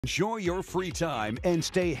Enjoy your free time and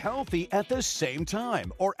stay healthy at the same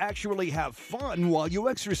time, or actually have fun while you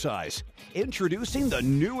exercise. Introducing the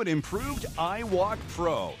new and improved iWalk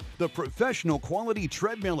Pro, the professional quality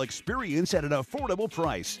treadmill experience at an affordable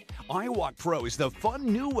price. iWalk Pro is the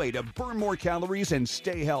fun new way to burn more calories and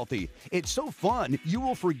stay healthy. It's so fun, you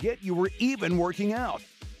will forget you were even working out.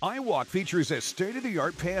 iWalk features a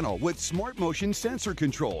state-of-the-art panel with smart motion sensor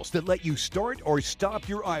controls that let you start or stop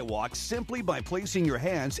your iWalk simply by placing your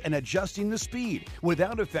hands and adjusting the speed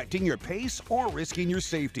without affecting your pace or risking your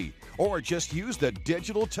safety. Or just use the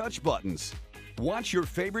digital touch buttons. Watch your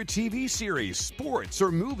favorite TV series, sports,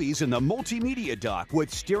 or movies in the multimedia dock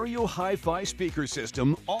with stereo hi-fi speaker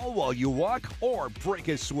system, all while you walk or break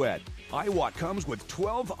a sweat. iWalk comes with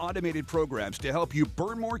 12 automated programs to help you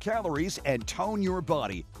burn more calories and tone your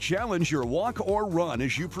body. Challenge your walk or run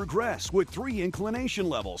as you progress with 3 inclination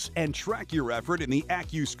levels and track your effort in the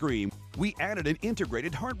AccuScreen. We added an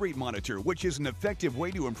integrated heart rate monitor, which is an effective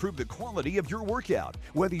way to improve the quality of your workout.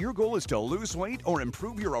 Whether your goal is to lose weight or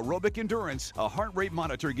improve your aerobic endurance, a heart rate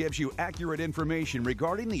monitor gives you accurate information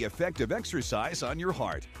regarding the effect of exercise on your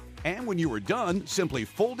heart. And when you are done, simply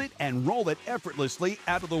fold it and roll it effortlessly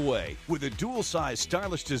out of the way with a dual-size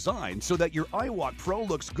stylish design so that your iWalk Pro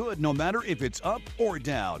looks good no matter if it's up or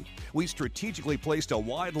down. We strategically placed a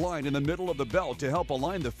wide line in the middle of the belt to help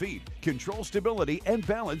align the feet, control stability and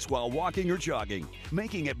balance while walking or jogging,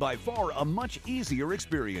 making it by far a much easier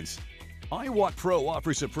experience. iWalk Pro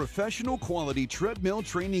offers a professional quality treadmill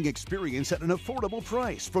training experience at an affordable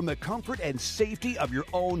price from the comfort and safety of your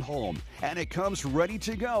own home. And it comes ready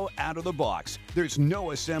to go out of the box. There's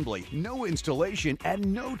no assembly, no installation,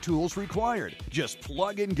 and no tools required. Just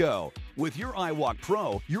plug and go. With your iWalk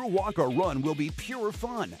Pro, your walk or run will be pure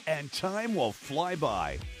fun and time will fly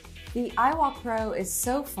by. The iWalk Pro is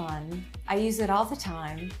so fun. I use it all the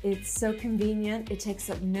time. It's so convenient. It takes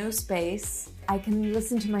up no space. I can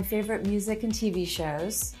listen to my favorite music and TV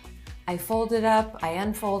shows. I fold it up, I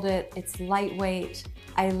unfold it. It's lightweight.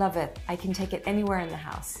 I love it. I can take it anywhere in the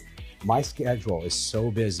house. My schedule is so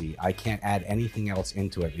busy, I can't add anything else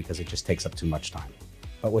into it because it just takes up too much time.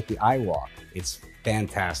 But with the iWalk, it's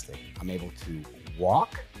fantastic. I'm able to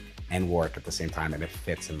walk and work at the same time, and it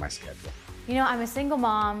fits in my schedule. You know, I'm a single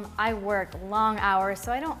mom. I work long hours,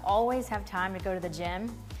 so I don't always have time to go to the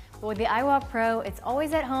gym. But with the iWalk Pro, it's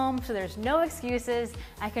always at home, so there's no excuses.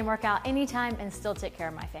 I can work out anytime and still take care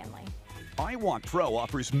of my family. iWalk Pro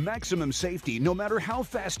offers maximum safety no matter how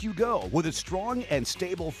fast you go with a strong and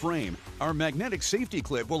stable frame. Our magnetic safety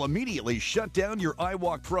clip will immediately shut down your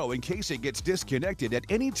iWalk Pro in case it gets disconnected at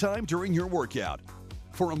any time during your workout.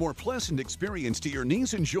 For a more pleasant experience to your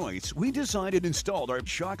knees and joints, we designed and installed our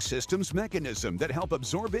shock systems mechanism that help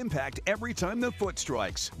absorb impact every time the foot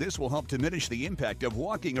strikes. This will help diminish the impact of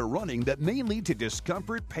walking or running that may lead to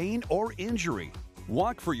discomfort, pain, or injury.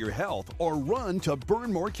 Walk for your health or run to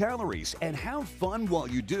burn more calories and have fun while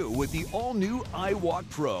you do with the all-new iWalk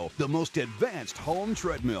Pro, the most advanced home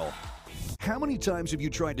treadmill. How many times have you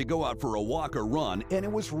tried to go out for a walk or run and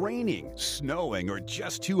it was raining, snowing, or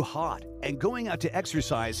just too hot? And going out to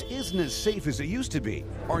exercise isn't as safe as it used to be.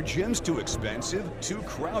 Are gyms too expensive, too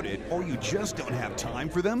crowded, or you just don't have time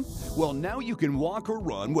for them? Well, now you can walk or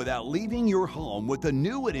run without leaving your home with the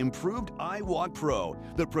new and improved iWalk Pro,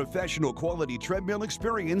 the professional quality treadmill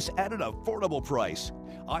experience at an affordable price.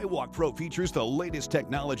 iWalk Pro features the latest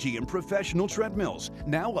technology in professional treadmills,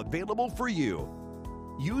 now available for you.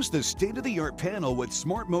 Use the state-of-the-art panel with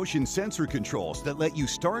smart motion sensor controls that let you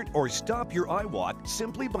start or stop your iWalk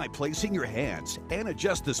simply by placing your hands and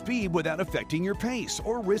adjust the speed without affecting your pace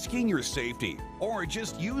or risking your safety. Or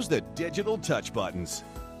just use the digital touch buttons.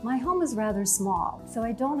 My home is rather small, so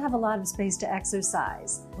I don't have a lot of space to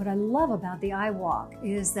exercise. What I love about the iWalk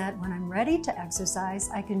is that when I'm ready to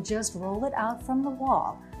exercise, I can just roll it out from the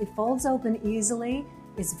wall. It folds open easily.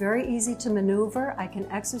 It's very easy to maneuver. I can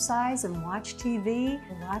exercise and watch TV,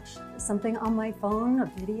 watch something on my phone, a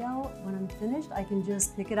video. When I'm finished, I can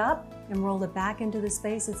just pick it up and roll it back into the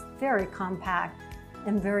space. It's very compact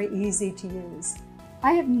and very easy to use.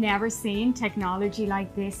 I have never seen technology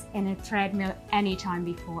like this in a treadmill anytime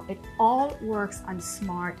before. It all works on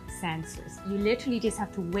smart sensors. You literally just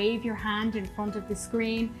have to wave your hand in front of the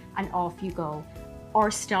screen and off you go. Or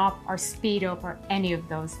stop or speed up or any of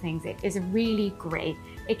those things. It is really great.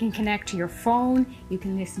 It can connect to your phone. You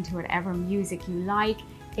can listen to whatever music you like.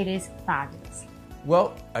 It is fabulous.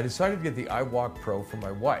 Well, I decided to get the iWalk Pro for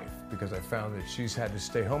my wife because I found that she's had to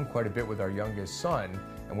stay home quite a bit with our youngest son,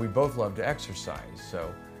 and we both love to exercise.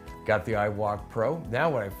 So got the iWalk Pro. Now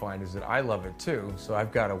what I find is that I love it too, so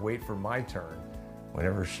I've got to wait for my turn.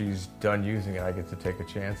 Whenever she's done using it, I get to take a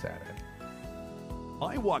chance at it.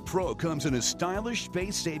 iWalk Pro comes in a stylish,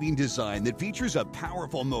 space-saving design that features a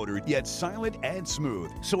powerful motor, yet silent and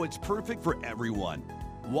smooth, so it's perfect for everyone.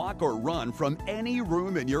 Walk or run from any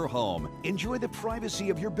room in your home. Enjoy the privacy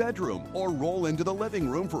of your bedroom or roll into the living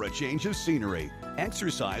room for a change of scenery.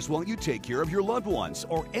 Exercise while you take care of your loved ones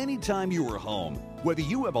or anytime you are home. Whether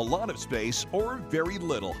you have a lot of space or very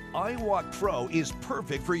little, iWalk Pro is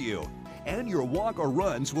perfect for you. And your walk or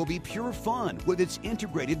runs will be pure fun with its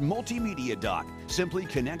integrated multimedia dock. Simply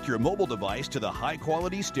connect your mobile device to the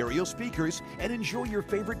high-quality stereo speakers and enjoy your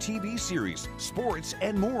favorite TV series, sports,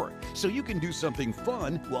 and more, so you can do something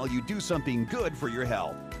fun while you do something good for your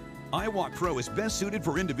health. iWalk Pro is best suited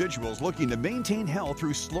for individuals looking to maintain health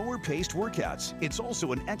through slower-paced workouts. It's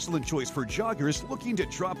also an excellent choice for joggers looking to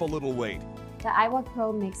drop a little weight. The iWalk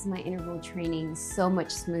Pro makes my interval training so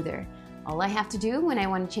much smoother. All I have to do when I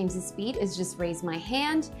want to change the speed is just raise my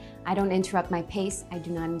hand. I don't interrupt my pace, I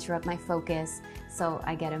do not interrupt my focus, so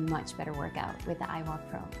I get a much better workout with the iWalk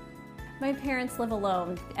Pro. My parents live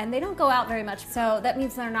alone and they don't go out very much, so that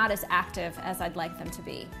means they're not as active as I'd like them to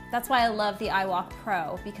be. That's why I love the iWalk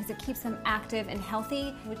Pro, because it keeps them active and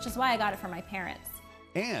healthy, which is why I got it for my parents.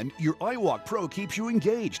 And your iWalk Pro keeps you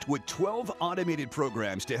engaged with 12 automated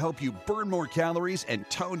programs to help you burn more calories and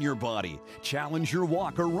tone your body. Challenge your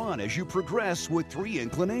walk or run as you progress with 3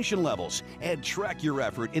 inclination levels. And track your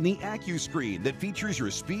effort in the AccuScreen that features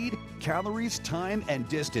your speed, calories, time, and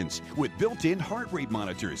distance with built-in heart rate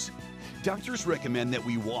monitors. Doctors recommend that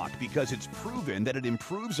we walk because it's proven that it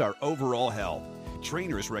improves our overall health.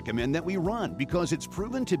 Trainers recommend that we run because it's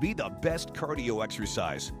proven to be the best cardio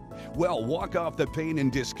exercise. Well, walk off the pain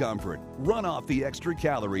and discomfort, run off the extra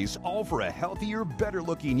calories, all for a healthier,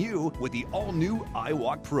 better-looking you with the all-new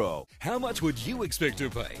iWalk Pro. How much would you expect to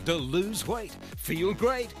pay to lose weight, feel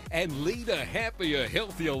great, and lead a happier,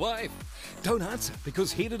 healthier life? Don't answer,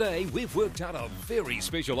 because here today we've worked out a very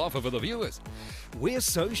special offer for the viewers. We're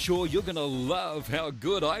so sure you're going to love how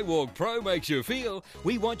good iWalk Pro makes you feel,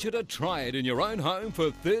 we want you to try it in your own home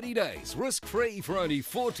for 30 days, risk-free for only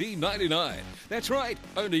 $14.99. That's right,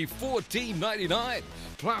 only $14.99.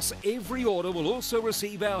 Plus, every order will also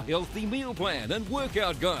receive our healthy meal plan and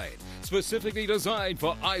workout guide, specifically designed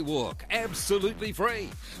for iWalk, absolutely free.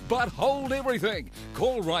 But hold everything.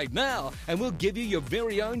 Call right now and we'll give you your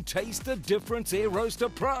very own Taste the Difference Air Roaster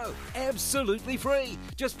Pro, absolutely free.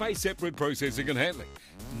 Just pay separate processing and handling.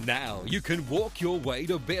 Now you can walk your way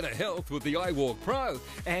to better health with the iWalk Pro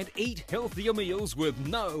and eat healthier meals with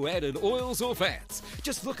no added oils or fats.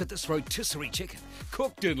 Just look at this rotisserie chicken,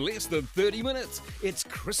 cooked in less than 30 minutes. It's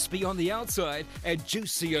crispy on the outside and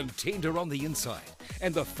juicy and tender on the inside.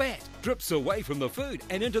 And the fat drips away from the food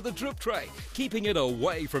and into the drip tray, keeping it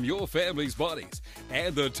away from your family's bodies.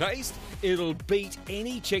 And the taste? It'll beat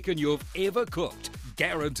any chicken you've ever cooked,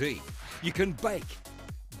 guaranteed. You can bake,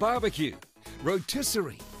 barbecue,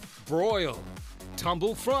 rotisserie, broil,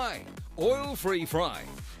 tumble fry, oil-free fry,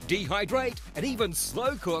 dehydrate, and even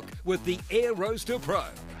slow cook with the Air Roaster Pro.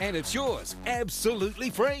 And it's yours,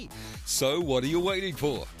 absolutely free. So what are you waiting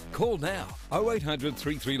for? Call now, 0800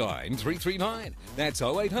 339 339. That's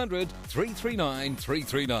 0800 339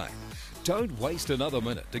 339. Don't waste another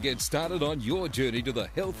minute to get started on your journey to the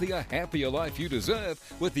healthier, happier life you deserve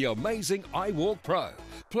with the amazing iWalk Pro,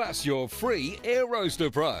 plus your free Air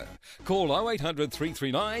Roaster Pro. Call 0800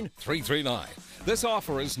 339 339. This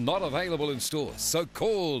offer is not available in stores, so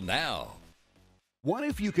call now. What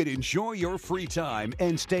if you could enjoy your free time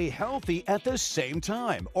and stay healthy at the same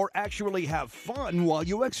time, or actually have fun while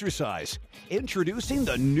you exercise? Introducing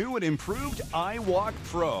the new and improved iWalk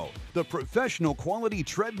Pro, the professional quality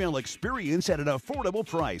treadmill experience at an affordable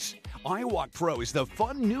price. iWalk Pro is the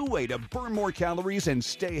fun new way to burn more calories and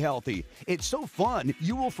stay healthy. It's so fun,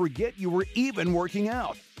 you will forget you were even working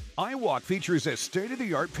out. iWalk features a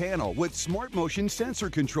state-of-the-art panel with smart motion sensor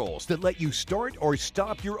controls that let you start or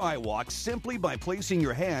stop your iWalk simply by placing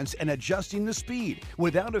your hands and adjusting the speed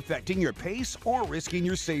without affecting your pace or risking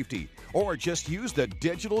your safety. Or just use the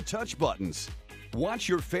digital touch buttons. Watch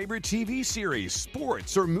your favorite TV series,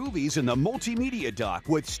 sports, or movies in the multimedia dock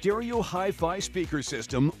with stereo hi-fi speaker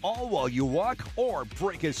system, all while you walk or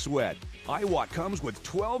break a sweat. iWalk comes with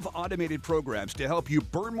 12 automated programs to help you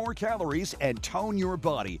burn more calories and tone your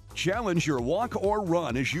body. Challenge your walk or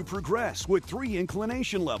run as you progress with 3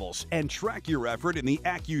 inclination levels and track your effort in the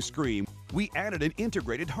AccuScreen. We added an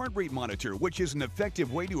integrated heart rate monitor, which is an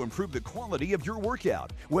effective way to improve the quality of your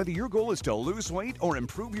workout. Whether your goal is to lose weight or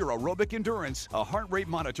improve your aerobic endurance, a heart rate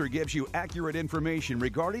monitor gives you accurate information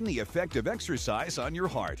regarding the effect of exercise on your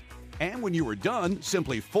heart. And when you are done,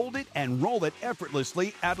 simply fold it and roll it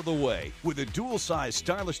effortlessly out of the way with a dual-size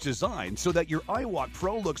stylish design so that your iWalk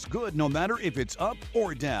Pro looks good no matter if it's up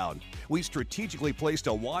or down. We strategically placed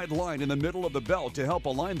a wide line in the middle of the belt to help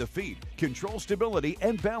align the feet, control stability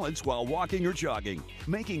and balance while walking or jogging,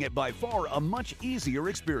 making it by far a much easier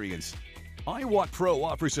experience. iWalk Pro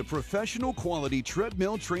offers a professional quality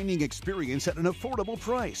treadmill training experience at an affordable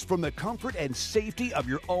price from the comfort and safety of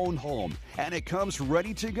your own home. And it comes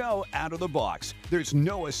ready to go out of the box. There's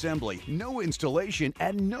no assembly, no installation,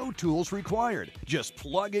 and no tools required. Just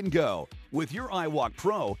plug and go. With your iWalk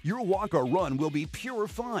Pro, your walk or run will be pure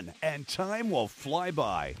fun and time will fly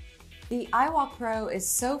by. The iWalk Pro is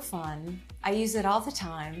so fun. I use it all the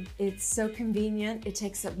time. It's so convenient. It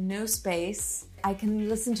takes up no space. I can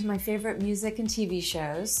listen to my favorite music and TV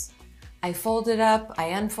shows. I fold it up, I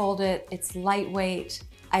unfold it. It's lightweight.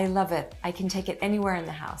 I love it. I can take it anywhere in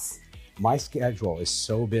the house. My schedule is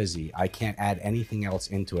so busy, I can't add anything else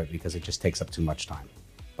into it because it just takes up too much time.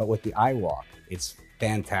 But with the iWalk, it's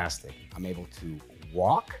fantastic. I'm able to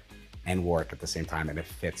walk and work at the same time, and it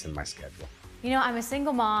fits in my schedule. You know, I'm a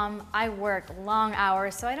single mom. I work long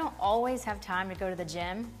hours, so I don't always have time to go to the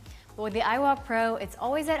gym. But with the iWalk Pro, it's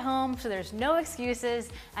always at home, so there's no excuses.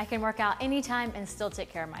 I can work out anytime and still take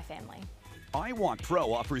care of my family. iWalk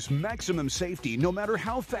Pro offers maximum safety no matter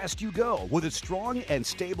how fast you go with a strong and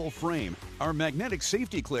stable frame. Our magnetic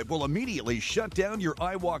safety clip will immediately shut down your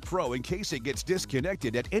iWalk Pro in case it gets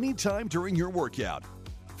disconnected at any time during your workout.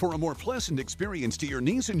 For a more pleasant experience to your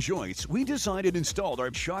knees and joints, we designed and installed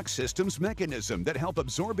our shock systems mechanism that help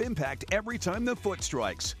absorb impact every time the foot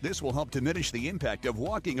strikes. This will help diminish the impact of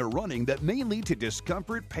walking or running that may lead to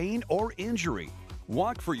discomfort, pain, or injury.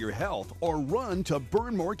 Walk for your health or run to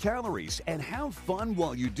burn more calories and have fun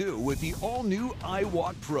while you do with the all-new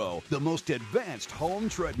iWalk Pro, the most advanced home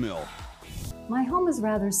treadmill. My home is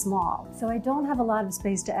rather small, so I don't have a lot of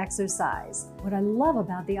space to exercise. What I love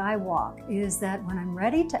about the iWalk is that when I'm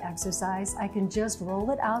ready to exercise, I can just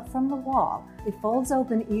roll it out from the wall. It folds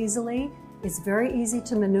open easily. It's very easy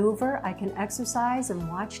to maneuver. I can exercise and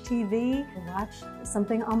watch TV, or watch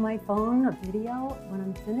something on my phone, a video. When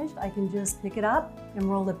I'm finished, I can just pick it up and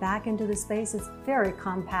roll it back into the space. It's very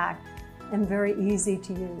compact and very easy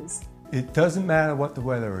to use. It doesn't matter what the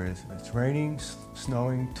weather is. If it's raining,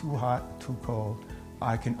 snowing, too hot, too cold,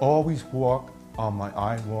 I can always walk on my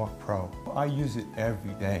iWalk Pro. I use it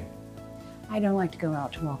every day. I don't like to go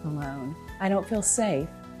out to walk alone. I don't feel safe.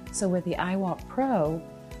 So with the iWalk Pro,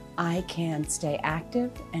 I can stay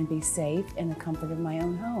active and be safe in the comfort of my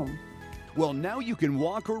own home. Well, now you can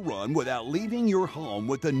walk or run without leaving your home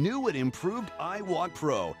with the new and improved iWalk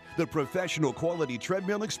Pro, the professional quality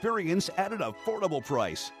treadmill experience at an affordable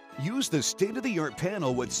price. Use the state-of-the-art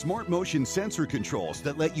panel with smart motion sensor controls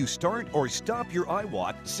that let you start or stop your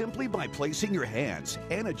iWalk simply by placing your hands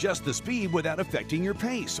and adjust the speed without affecting your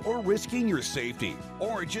pace or risking your safety.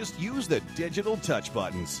 Or just use the digital touch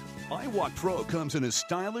buttons. iWalk Pro comes in a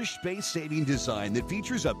stylish, space-saving design that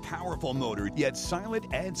features a powerful motor yet silent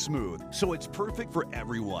and smooth, so it's perfect for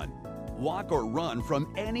everyone. Walk or run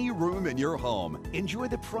from any room in your home. Enjoy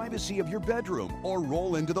the privacy of your bedroom or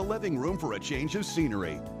roll into the living room for a change of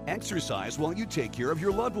scenery. Exercise while you take care of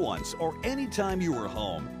your loved ones or anytime you are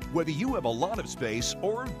home. Whether you have a lot of space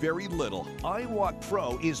or very little, iWalk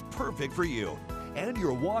Pro is perfect for you. And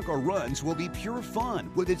your walk or runs will be pure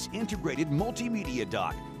fun with its integrated multimedia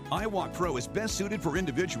dock. iWalk Pro is best suited for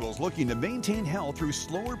individuals looking to maintain health through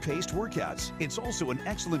slower-paced workouts. It's also an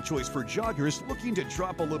excellent choice for joggers looking to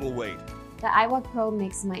drop a little weight. The iWalk Pro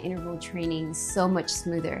makes my interval training so much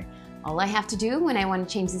smoother. All I have to do when I want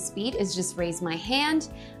to change the speed is just raise my hand.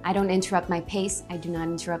 I don't interrupt my pace. I do not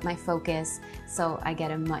interrupt my focus. So I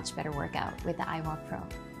get a much better workout with the iWalk Pro.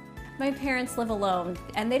 My parents live alone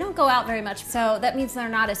and they don't go out very much, so that means they're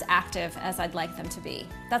not as active as I'd like them to be.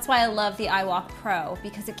 That's why I love the iWalk Pro,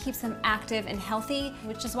 because it keeps them active and healthy,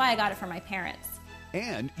 which is why I got it for my parents.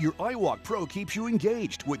 And your iWalk Pro keeps you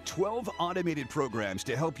engaged with 12 automated programs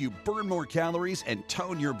to help you burn more calories and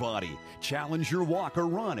tone your body. Challenge your walk or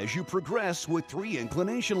run as you progress with 3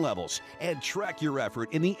 inclination levels, and track your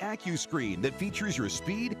effort in the AccuScreen that features your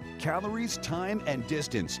speed, calories, time, and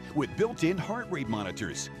distance with built-in heart rate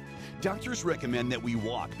monitors. Doctors recommend that we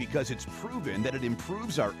walk because it's proven that it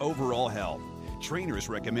improves our overall health. Trainers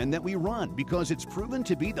recommend that we run because it's proven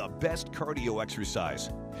to be the best cardio exercise.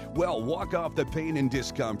 Well, walk off the pain and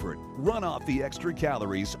discomfort, run off the extra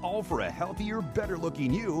calories, all for a healthier,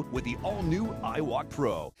 better-looking you with the all-new iWalk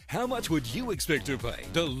Pro. How much would you expect to pay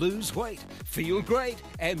to lose weight, feel great,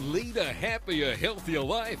 and lead a happier, healthier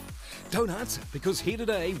life? Don't answer, because here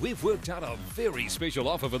today we've worked out a very special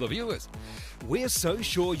offer for the viewers. We're so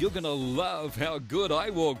sure you're going to love how good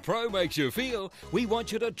iWalk Pro makes you feel, we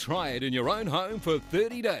want you to try it in your own home for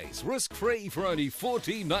 30 days, risk-free for only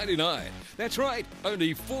 $14.99. That's right,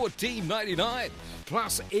 only $14.99.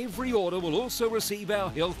 Plus, every order will also receive our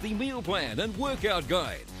healthy meal plan and workout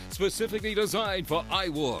guide, specifically designed for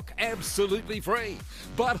iWalk, absolutely free.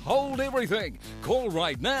 But hold everything. Call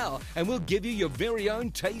right now and we'll give you your very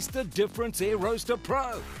own Taste the Difference Air Roaster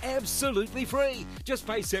Pro, absolutely free. Just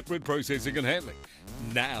pay separate processing and handling.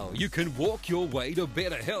 Now you can walk your way to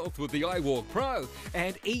better health with the iWalk Pro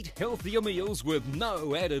and eat healthier meals with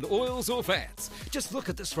no added oils or fats. Just look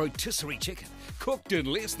at this rotisserie chicken, cooked in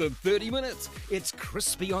less than 30 minutes. It's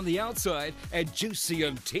crispy on the outside and juicy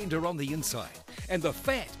and tender on the inside. And the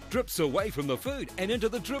fat drips away from the food and into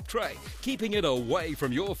the drip tray, keeping it away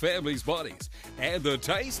from your family's bodies. And the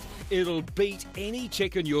taste? It'll beat any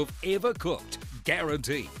chicken you've ever cooked,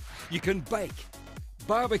 guaranteed. You can bake,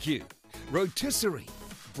 barbecue, rotisserie,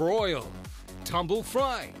 broil, tumble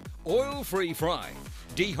fry, oil-free fry,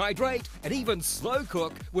 dehydrate, and even slow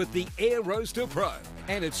cook with the Air Roaster Pro.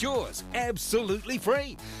 And it's yours, absolutely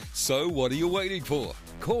free. So what are you waiting for?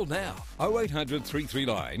 Call now, 0800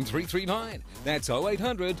 339 339. That's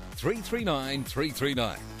 0800 339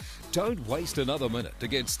 339. Don't waste another minute to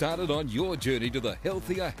get started on your journey to the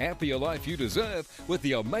healthier, happier life you deserve with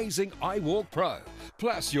the amazing iWalk Pro,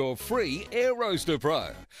 plus your free Air Roaster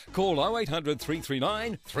Pro. Call 0800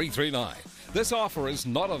 339 339. This offer is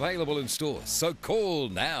not available in stores, so call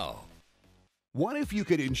now. What if you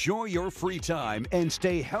could enjoy your free time and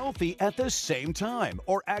stay healthy at the same time,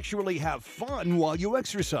 or actually have fun while you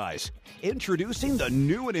exercise? Introducing the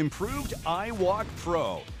new and improved iWalk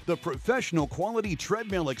Pro, the professional quality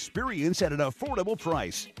treadmill experience at an affordable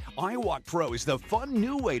price. iWalk Pro is the fun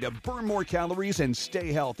new way to burn more calories and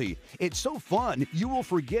stay healthy. It's so fun, you will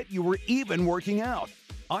forget you were even working out.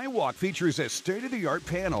 iWalk features a state-of-the-art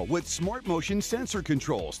panel with smart motion sensor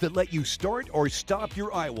controls that let you start or stop your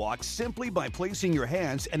iWalk simply by placing your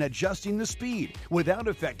hands and adjusting the speed without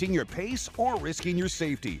affecting your pace or risking your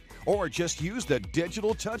safety. Or just use the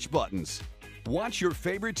digital touch buttons. Watch your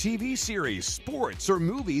favorite TV series, sports, or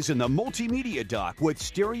movies in the multimedia dock with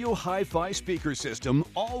stereo hi-fi speaker system,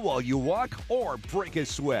 all while you walk or break a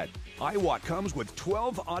sweat. iWalk comes with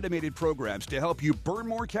 12 automated programs to help you burn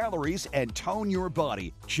more calories and tone your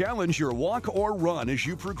body. Challenge your walk or run as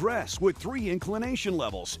you progress with 3 inclination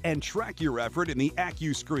levels and track your effort in the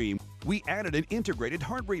AccuScreen. We added an integrated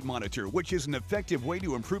heart rate monitor, which is an effective way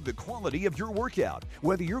to improve the quality of your workout.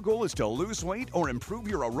 Whether your goal is to lose weight or improve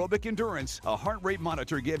your aerobic endurance, a heart rate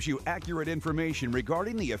monitor gives you accurate information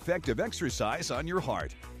regarding the effect of exercise on your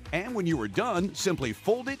heart. And when you are done, simply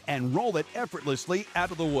fold it and roll it effortlessly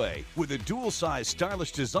out of the way with a dual-size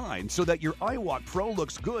stylish design so that your iWalk Pro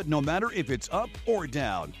looks good no matter if it's up or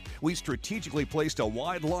down. We strategically placed a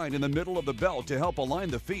wide line in the middle of the belt to help align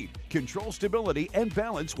the feet, control stability and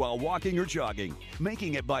balance while walking or jogging,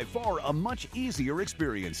 making it by far a much easier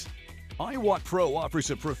experience. iWalk Pro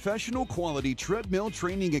offers a professional quality treadmill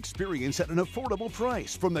training experience at an affordable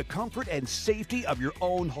price from the comfort and safety of your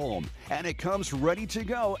own home. And it comes ready to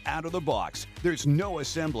go out of the box. There's no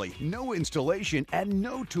assembly, no installation, and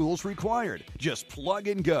no tools required. Just plug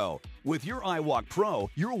and go. With your iWalk Pro,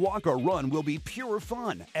 your walk or run will be pure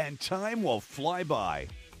fun and time will fly by.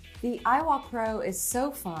 The iWalk Pro is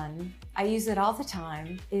so fun. I use it all the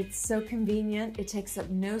time. It's so convenient. It takes up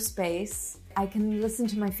no space. I can listen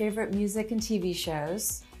to my favorite music and TV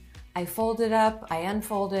shows. I fold it up, I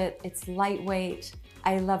unfold it. It's lightweight.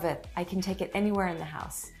 I love it. I can take it anywhere in the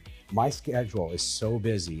house. My schedule is so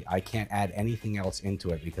busy, I can't add anything else into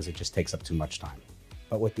it because it just takes up too much time.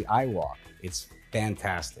 But with the iWalk, it's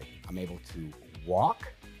fantastic. I'm able to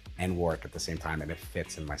walk and work at the same time, and it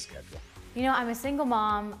fits in my schedule. You know, I'm a single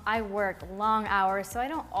mom. I work long hours, so I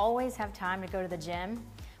don't always have time to go to the gym.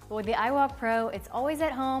 But with the iWalk Pro, it's always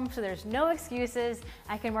at home, so there's no excuses.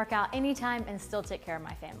 I can work out anytime and still take care of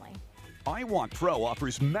my family. iWalk Pro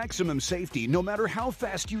offers maximum safety no matter how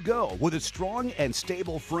fast you go with a strong and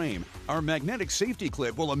stable frame. Our magnetic safety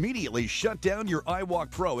clip will immediately shut down your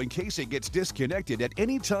iWalk Pro in case it gets disconnected at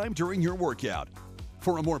any time during your workout.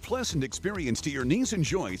 For a more pleasant experience to your knees and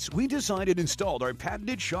joints, we designed and installed our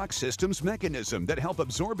patented shock systems mechanism that help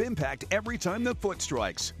absorb impact every time the foot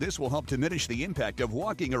strikes. This will help diminish the impact of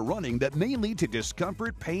walking or running that may lead to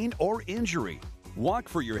discomfort, pain, or injury. Walk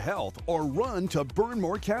for your health or run to burn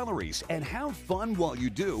more calories and have fun while you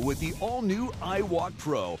do with the all-new iWalk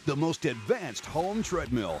Pro, the most advanced home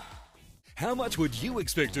treadmill. How much would you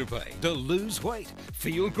expect to pay to lose weight,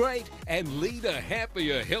 feel great, and lead a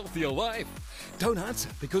happier, healthier life? Don't answer,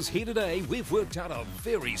 because here today we've worked out a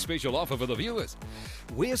very special offer for the viewers.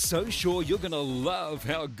 We're so sure you're going to love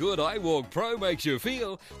how good iWalk Pro makes you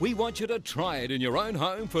feel, we want you to try it in your own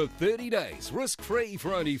home for 30 days, risk-free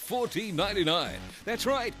for only $14.99. That's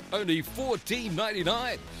right, only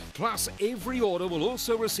 $14.99. Plus, every order will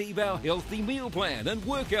also receive our healthy meal plan and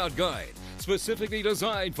workout guide, specifically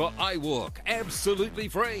designed for iWalk, absolutely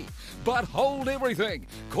free. But hold everything.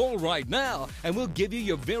 Call right now and we'll give you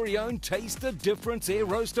your very own Taste the Difference Air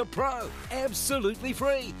Roaster Pro, absolutely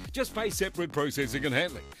free. Just pay separate processing and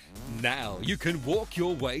handling. Now you can walk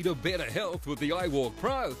your way to better health with the iWalk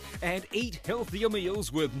Pro and eat healthier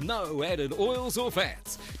meals with no added oils or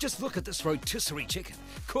fats. Just look at this rotisserie chicken,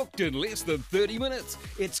 cooked in less than 30 minutes.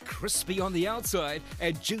 It's crispy on the outside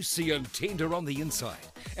and juicy and tender on the inside.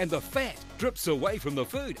 And the fat drips away from the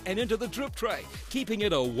food and into the drip tray, keeping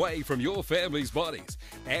it away from your family's bodies.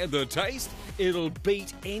 And the taste? It'll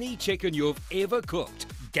beat any chicken you've ever cooked,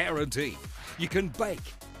 guaranteed. You can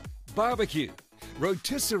bake, barbecue,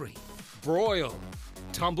 rotisserie, broil,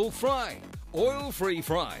 tumble fry, oil-free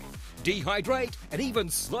fry, dehydrate, and even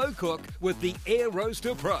slow cook with the Air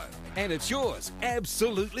Roaster Pro. And it's yours,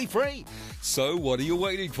 absolutely free. So what are you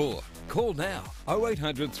waiting for? Call now,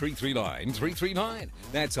 0800 339 339.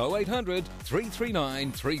 That's 0800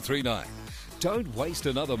 339 339. Don't waste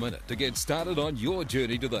another minute to get started on your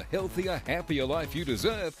journey to the healthier, happier life you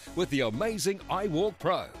deserve with the amazing iWalk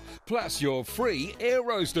Pro, plus your free Air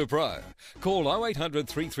Roaster Pro. Call 0800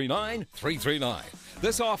 339 339.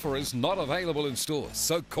 This offer is not available in stores,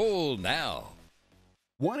 so call now.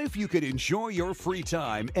 What if you could enjoy your free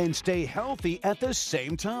time and stay healthy at the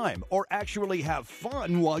same time, or actually have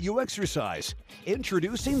fun while you exercise?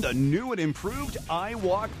 Introducing the new and improved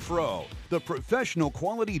iWalk Pro, the professional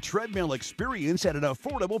quality treadmill experience at an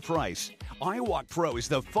affordable price. iWalk Pro is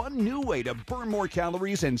the fun new way to burn more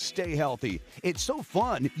calories and stay healthy. It's so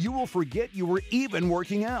fun, you will forget you were even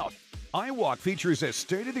working out. iWalk features a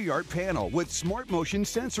state-of-the-art panel with smart motion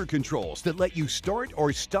sensor controls that let you start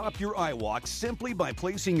or stop your iWalk simply by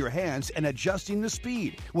placing your hands and adjusting the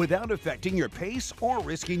speed without affecting your pace or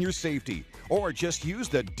risking your safety. Or just use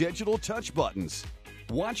the digital touch buttons.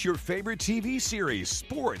 Watch your favorite TV series,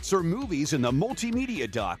 sports, or movies in the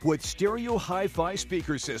multimedia dock with stereo hi-fi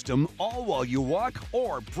speaker system, all while you walk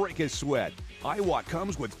or break a sweat. iWalk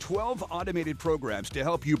comes with 12 automated programs to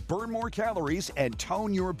help you burn more calories and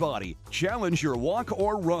tone your body. Challenge your walk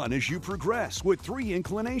or run as you progress with 3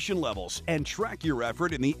 inclination levels and track your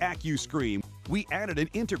effort in the AccuScreen. We added an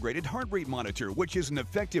integrated heart rate monitor, which is an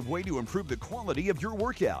effective way to improve the quality of your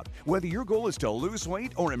workout. Whether your goal is to lose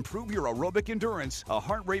weight or improve your aerobic endurance, a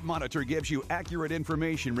heart rate monitor gives you accurate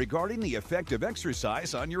information regarding the effect of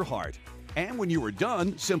exercise on your heart. And when you are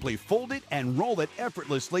done, simply fold it and roll it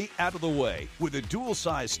effortlessly out of the way with a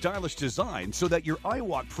dual-size stylish design so that your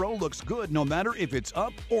iWalk Pro looks good no matter if it's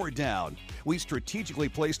up or down. We strategically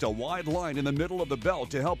placed a wide line in the middle of the belt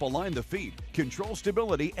to help align the feet, control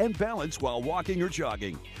stability and balance while walking or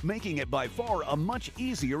jogging, making it by far a much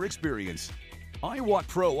easier experience. iWalk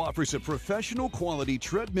Pro offers a professional quality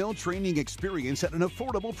treadmill training experience at an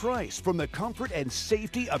affordable price from the comfort and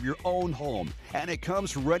safety of your own home. And it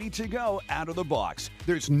comes ready to go out of the box.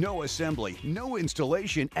 There's no assembly, no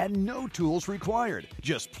installation, and no tools required.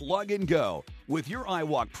 Just plug and go. With your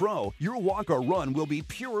iWalk Pro, your walk or run will be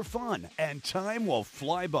pure fun and time will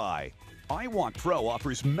fly by. iWalk Pro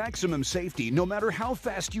offers maximum safety no matter how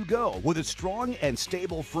fast you go with a strong and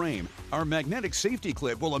stable frame. Our magnetic safety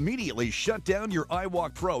clip will immediately shut down your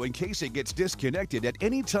iWalk Pro in case it gets disconnected at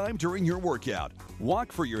any time during your workout.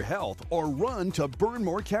 Walk for your health or run to burn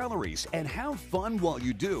more calories and have fun while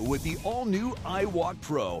you do with the all-new iWalk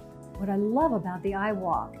Pro. What I love about the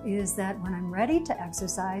iWalk is that when I'm ready to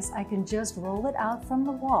exercise, I can just roll it out from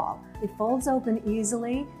the wall. It folds open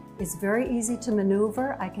easily. It's very easy to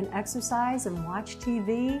maneuver. I can exercise and watch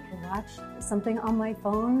TV, watch something on my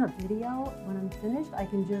phone, a video. When I'm finished, I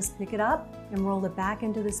can just pick it up and roll it back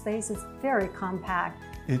into the space. It's very compact.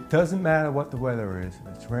 It doesn't matter what the weather is.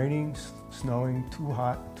 If it's raining, snowing, too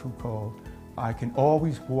hot, too cold, I can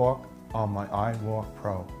always walk on my iWalk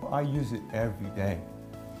Pro. I use it every day.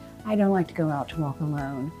 I don't like to go out to walk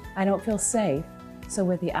alone. I don't feel safe. So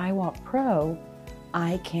with the iWalk Pro,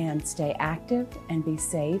 I can stay active and be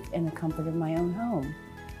safe in the comfort of my own home.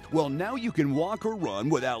 Well, now you can walk or run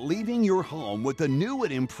without leaving your home with the new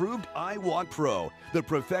and improved iWalk Pro, the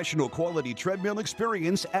professional quality treadmill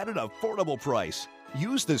experience at an affordable price.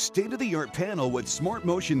 Use the state-of-the-art panel with smart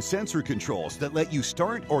motion sensor controls that let you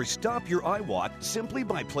start or stop your iWalk simply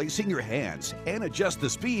by placing your hands, and adjust the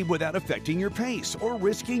speed without affecting your pace or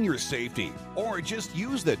risking your safety. Or just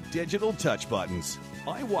use the digital touch buttons.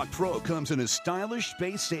 iWalk Pro comes in a stylish,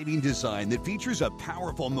 space-saving design that features a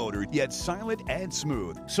powerful motor, yet silent and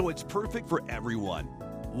smooth, so it's perfect for everyone.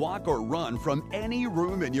 Walk or run from any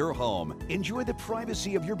room in your home. Enjoy the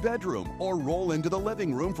privacy of your bedroom or roll into the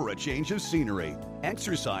living room for a change of scenery.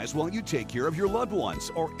 Exercise while you take care of your loved ones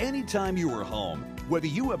or anytime you are home. Whether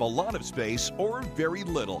you have a lot of space or very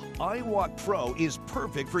little, iWalk Pro is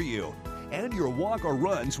perfect for you. And your walk or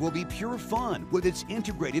runs will be pure fun with its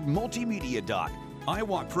integrated multimedia dock.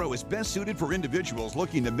 iWalk Pro is best suited for individuals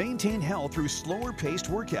looking to maintain health through slower-paced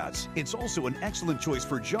workouts. It's also an excellent choice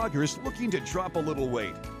for joggers looking to drop a little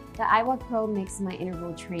weight. The iWalk Pro makes my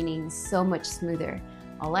interval training so much smoother.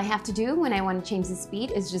 All I have to do when I want to change the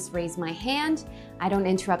speed is just raise my hand. I don't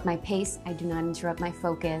interrupt my pace, I do not interrupt my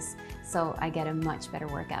focus, so I get a much better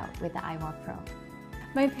workout with the iWalk Pro.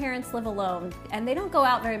 My parents live alone and they don't go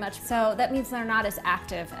out very much, so that means they're not as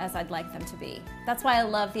active as I'd like them to be. That's why I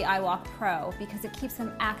love the iWalk Pro, because it keeps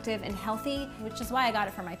them active and healthy, which is why I got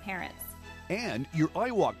it for my parents. And your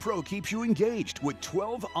iWalk Pro keeps you engaged with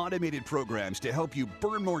 12 automated programs to help you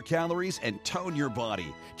burn more calories and tone your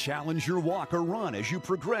body. Challenge your walk or run as you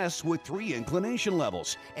progress with 3 inclination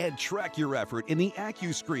levels. And track your effort in the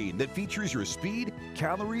AccuScreen that features your speed,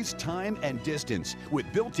 calories, time, and distance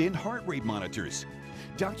with built-in heart rate monitors.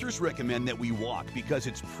 Doctors recommend that we walk because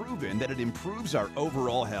it's proven that it improves our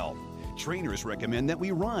overall health. Trainers recommend that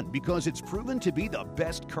we run because it's proven to be the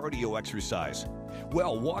best cardio exercise.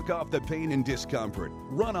 Well, walk off the pain and discomfort,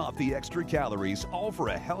 run off the extra calories, all for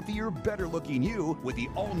a healthier, better-looking you with the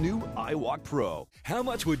all-new iWalk Pro. How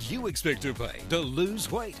much would you expect to pay to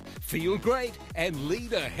lose weight, feel great, and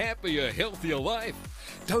lead a happier, healthier life?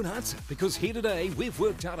 Don't answer, because here today we've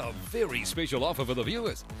worked out a very special offer for the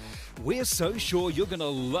viewers. We're so sure you're going to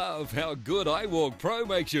love how good iWalk Pro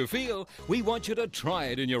makes you feel, we want you to try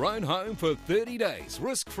it in your own home for 30 days,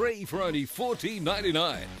 risk-free for only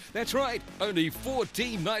 $14.99. That's right, only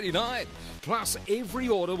 $14.99. Plus, every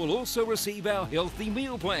order will also receive our healthy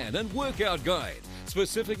meal plan and workout guide,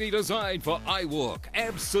 specifically designed for iWalk,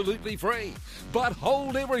 absolutely free. But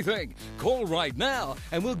hold everything. Call right now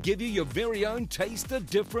and we'll give you your very own Taste the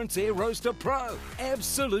Difference Air Roaster Pro,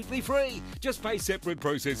 absolutely free. Just pay separate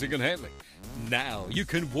processing and handling. Now you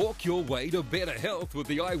can walk your way to better health with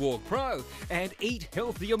the iWalk Pro and eat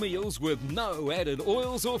healthier meals with no added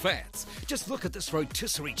oils or fats. Just look at this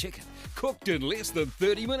rotisserie chicken, cooked in less than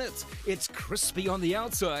 30 minutes. It's crispy on the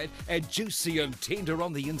outside and juicy and tender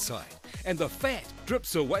on the inside. And the fat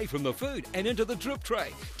drips away from the food and into the drip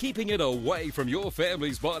tray, keeping it away from your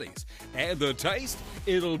family's bodies. And the taste?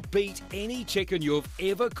 It'll beat any chicken you've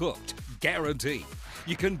ever cooked, guaranteed.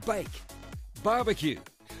 You can bake, barbecue,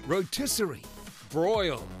 rotisserie,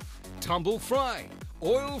 broil, tumble fry,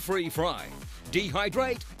 oil-free fry,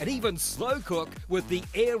 dehydrate, and even slow cook with the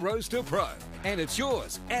Air Roaster Pro. And it's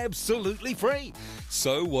yours, absolutely free.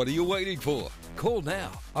 So what are you waiting for? Call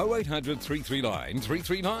now, 0800 339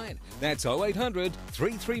 339. That's 0800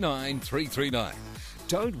 339 339.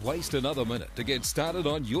 Don't waste another minute to get started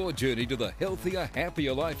on your journey to the healthier,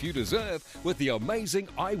 happier life you deserve with the amazing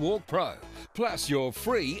iWalk Pro, plus your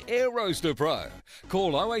free Air Roaster Pro.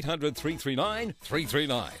 Call 0800 339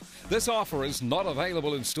 339. This offer is not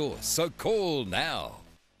available in stores, so call now.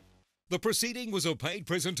 The proceeding was a paid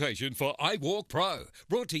presentation for iWalk Pro,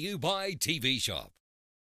 brought to you by TV Shop.